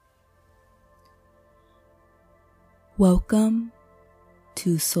Welcome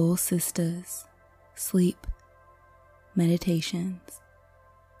to Soul Sisters Sleep Meditations.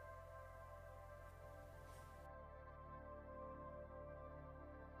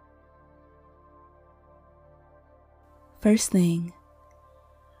 First thing,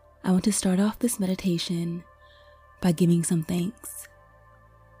 I want to start off this meditation by giving some thanks.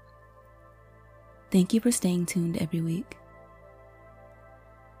 Thank you for staying tuned every week.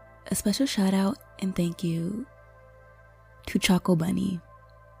 A special shout out and thank you to Choco Bunny,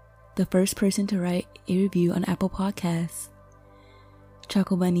 the first person to write a review on Apple Podcasts.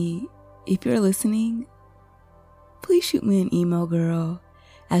 Choco Bunny, if you're listening, please shoot me an email, girl,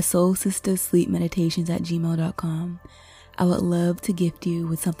 at soulsistersleepmeditations@gmail.com. I would love to gift you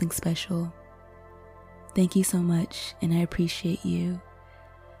with something special. Thank you so much, and I appreciate you.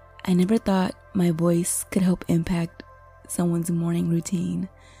 I never thought my voice could help impact someone's morning routine,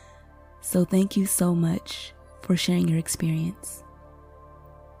 so thank you so much for sharing your experience.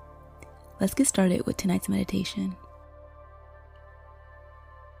 Let's get started with tonight's meditation.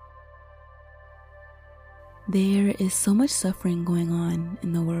 There is so much suffering going on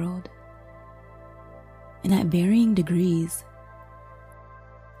in the world, and at varying degrees.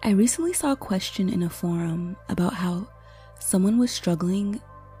 I recently saw a question in a forum about how someone was struggling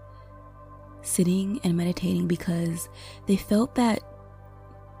sitting and meditating because they felt that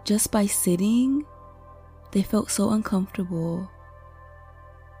just by sitting, they felt so uncomfortable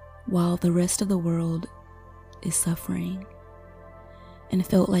while the rest of the world is suffering, and it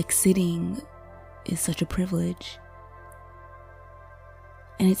felt like sitting is such a privilege.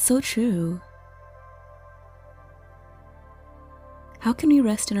 And it's so true. How can we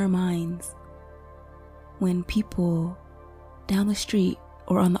rest in our minds when people down the street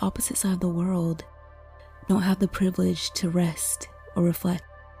or on the opposite side of the world don't have the privilege to rest or reflect?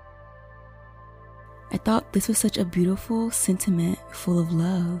 I thought this was such a beautiful sentiment full of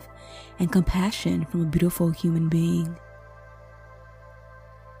love and compassion from a beautiful human being.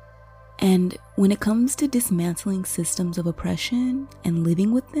 And when it comes to dismantling systems of oppression and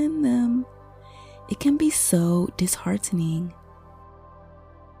living within them, it can be so disheartening.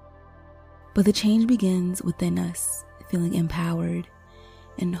 But the change begins within us, feeling empowered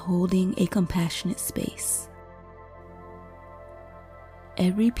and holding a compassionate space.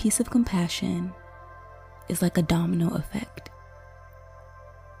 Every piece of compassion is like a domino effect.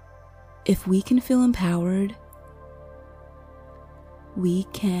 If we can feel empowered, we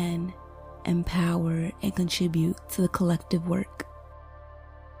can empower and contribute to the collective work.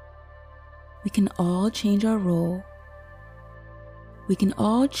 We can all change our role. We can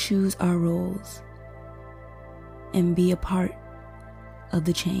all choose our roles and be a part of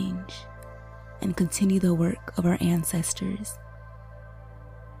the change and continue the work of our ancestors.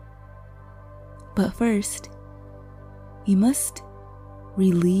 But first, we must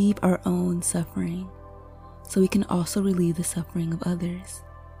relieve our own suffering so we can also relieve the suffering of others.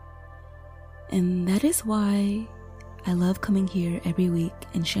 And that is why I love coming here every week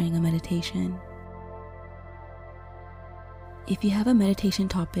and sharing a meditation. If you have a meditation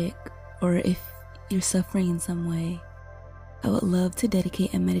topic, or if you're suffering in some way, I would love to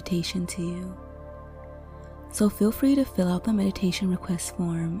dedicate a meditation to you. So feel free to fill out the meditation request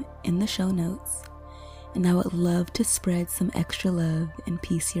form in the show notes, and I would love to spread some extra love and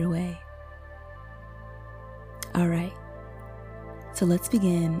peace your way. Alright, so let's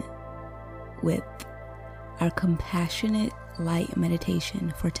begin with our compassionate light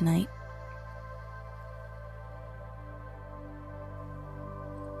meditation for tonight.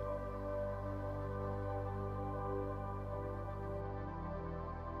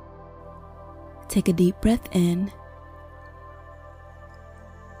 Take a deep breath in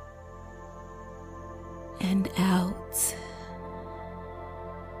and out.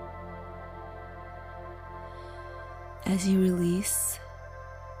 As you release,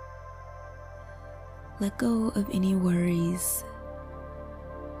 let go of any worries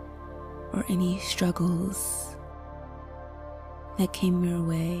or any struggles that came your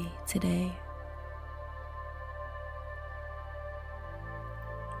way today.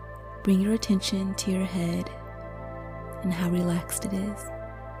 Bring your attention to your head and how relaxed it is.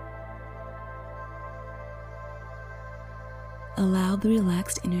 Allow the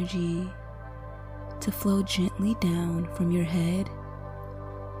relaxed energy to flow gently down from your head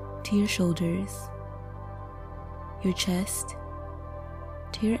to your shoulders, your chest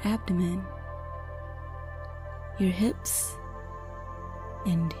to your abdomen, your hips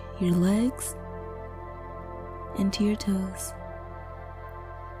and your legs, and to your toes.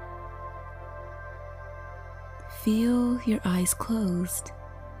 Feel your eyes closed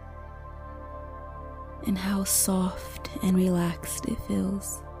and how soft and relaxed it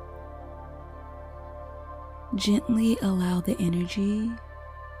feels. Gently allow the energy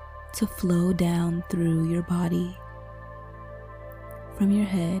to flow down through your body, from your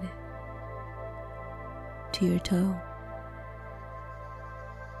head to your toe.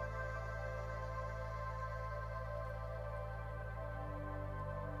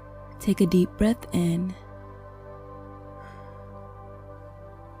 Take a deep breath in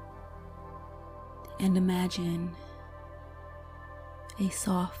and imagine a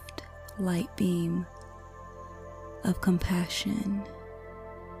soft light beam of compassion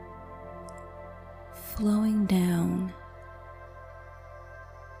flowing down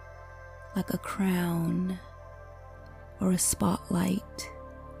like a crown or a spotlight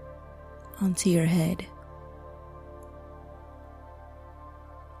onto your head.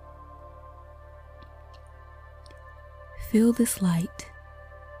 Feel this light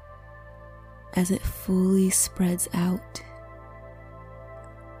as it fully spreads out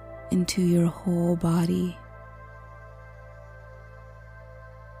into your whole body.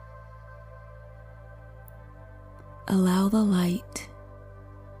 Allow the light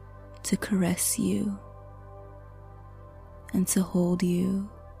to caress you and to hold you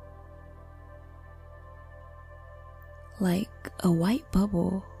like a white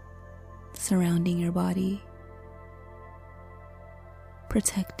bubble surrounding your body,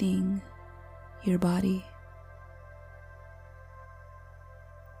 protecting your body.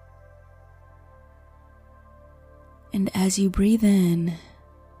 And as you breathe in,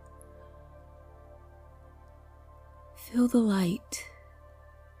 feel the light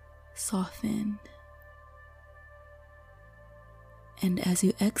soften. And as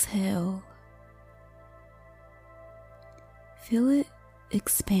you exhale, feel it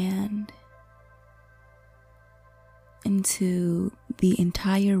expand into the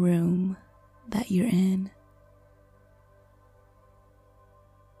entire room that you're in.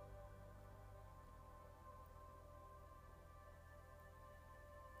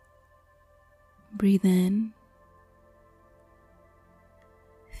 Breathe in.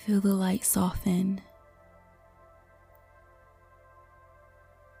 Feel the light soften.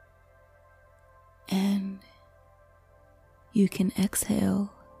 And you can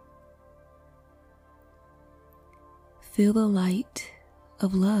exhale. Feel the light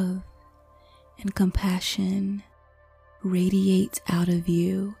of love and compassion radiate out of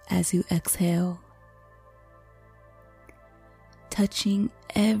you as you exhale, touching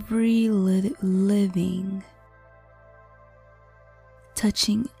every living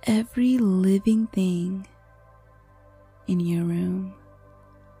thing in your room.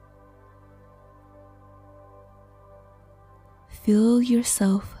 Feel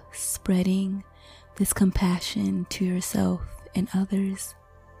yourself spreading this compassion to yourself and others.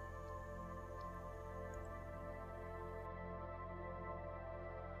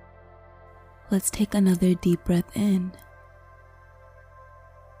 Let's take another deep breath in.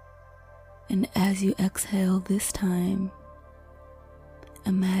 And as you exhale this time,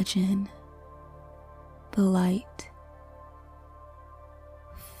 imagine the light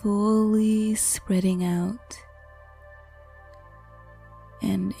fully spreading out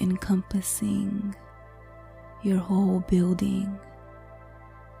and encompassing your whole building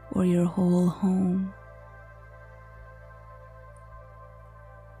or your whole home.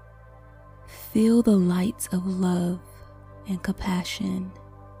 Feel the lights of love and compassion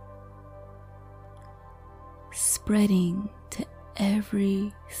spreading to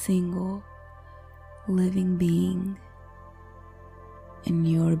every single living being in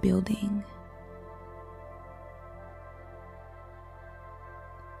your building.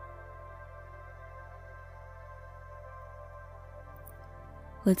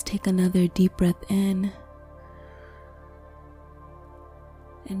 Let's take another deep breath in.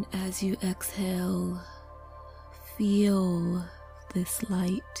 And as you exhale, feel this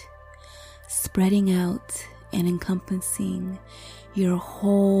light spreading out and encompassing your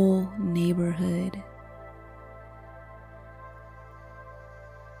whole neighborhood.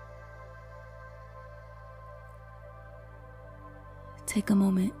 Take a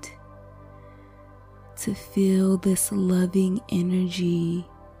moment to feel this loving energy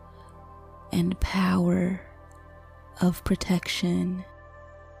and power of protection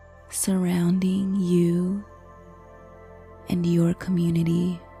surrounding you and your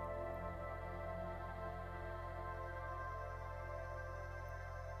community.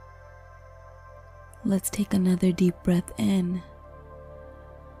 Let's take another deep breath in.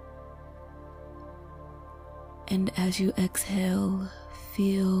 And as you exhale,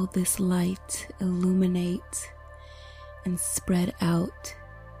 feel this light illuminate and spread out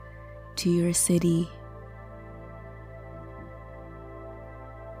to your city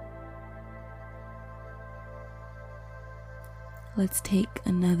let's take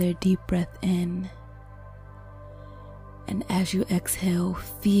another deep breath in. And as you exhale,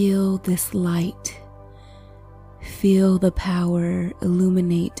 feel this light. Feel the power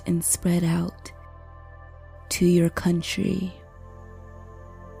illuminate and spread out to your country.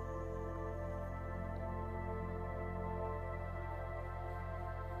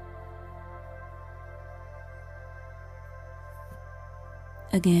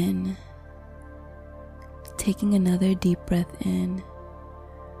 Again, taking another deep breath in.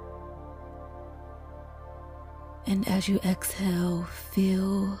 And as you exhale,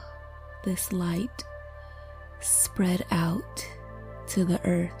 feel this light spread out to the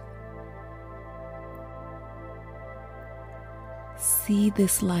earth. See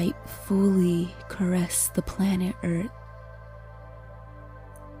this light fully caress the planet Earth.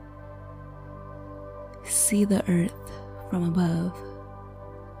 See the earth from above,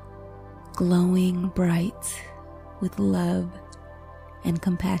 glowing bright with love and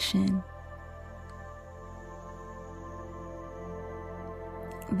compassion.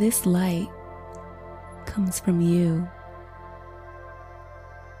 This light comes from you.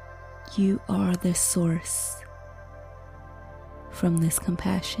 You are the source from this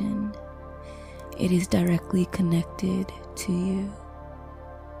compassion. It is directly connected to you.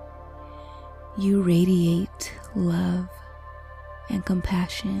 You radiate love and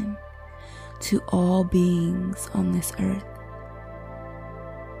compassion to all beings on this earth.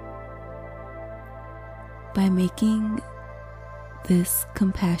 By making this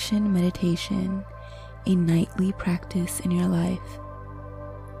compassion meditation a nightly practice in your life,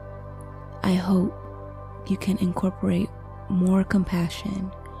 I hope you can incorporate more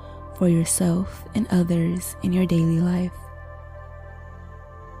compassion for yourself and others in your daily life.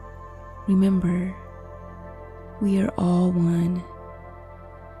 Remember, we are all one,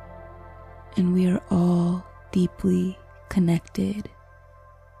 and we are all deeply connected.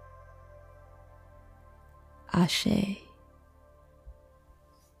 Ashe.